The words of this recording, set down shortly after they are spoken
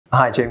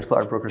Hi, James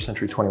Clark, broker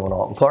Century 21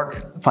 Alton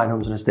Clark, Fine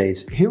Homes and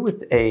Estates, here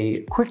with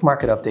a quick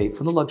market update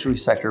for the luxury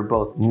sector,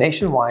 both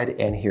nationwide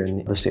and here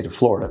in the state of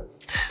Florida.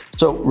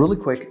 So really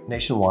quick,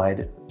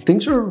 nationwide,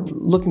 things are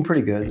looking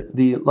pretty good.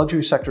 The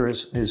luxury sector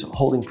is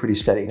holding pretty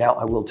steady. Now,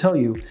 I will tell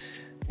you,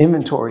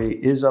 inventory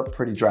is up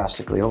pretty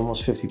drastically,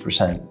 almost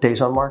 50%.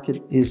 Days on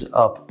market is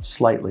up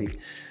slightly.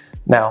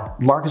 Now,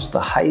 markets with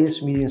the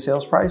highest median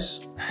sales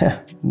price,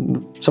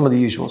 some of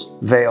the usuals,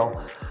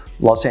 Vail,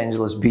 Los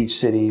Angeles, beach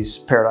cities,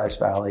 Paradise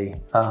Valley,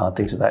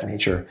 things of that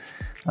nature.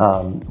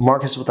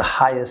 Markets with the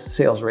highest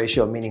sales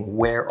ratio, meaning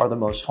where are the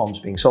most homes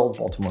being sold?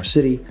 Baltimore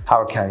City,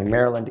 Howard County,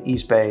 Maryland,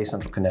 East Bay,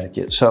 Central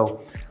Connecticut.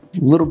 So a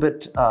little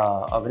bit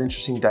of an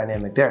interesting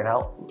dynamic there.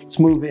 Now let's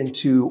move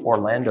into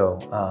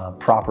Orlando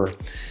proper.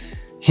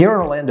 Here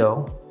in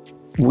Orlando,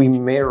 we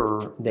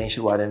mirror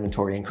nationwide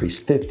inventory increase,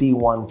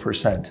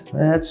 51%.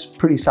 That's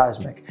pretty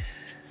seismic.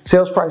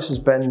 Sales price has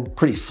been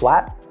pretty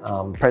flat.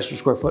 Price per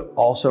square foot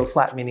also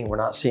flat, meaning we're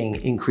not seeing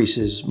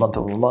increases month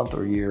over month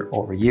or year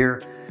over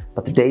year,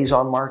 but the days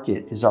on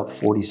market is up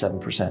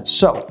 47%.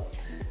 So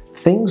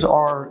things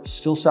are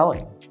still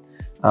selling.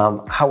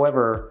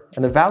 However,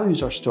 and the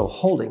values are still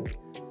holding,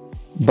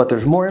 but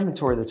there's more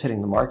inventory that's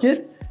hitting the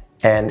market,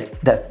 and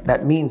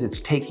that means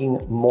it's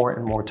taking more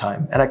and more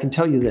time. And I can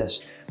tell you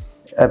this,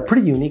 a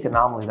pretty unique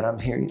anomaly that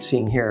I'm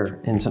seeing here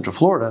in Central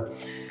Florida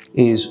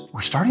is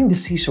we're starting to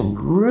see some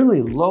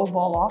really low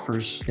ball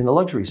offers in the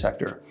luxury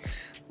sector,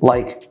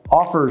 like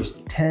offers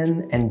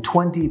 10 and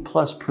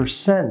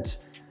 20+%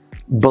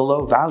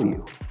 below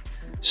value.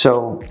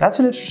 So that's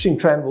an interesting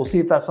trend. We'll see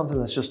if that's something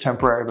that's just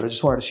temporary, but I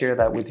just wanted to share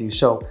that with you.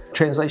 So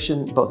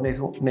translation, both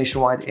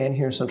nationwide and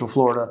here in Central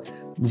Florida,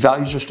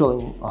 values are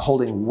still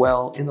holding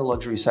well in the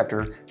luxury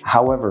sector.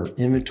 However,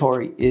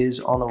 inventory is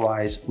on the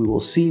rise. We will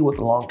see what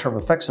the long-term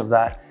effects of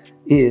that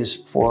is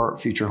for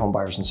future home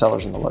buyers and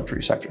sellers in the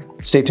luxury sector.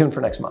 Stay tuned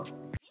for next month.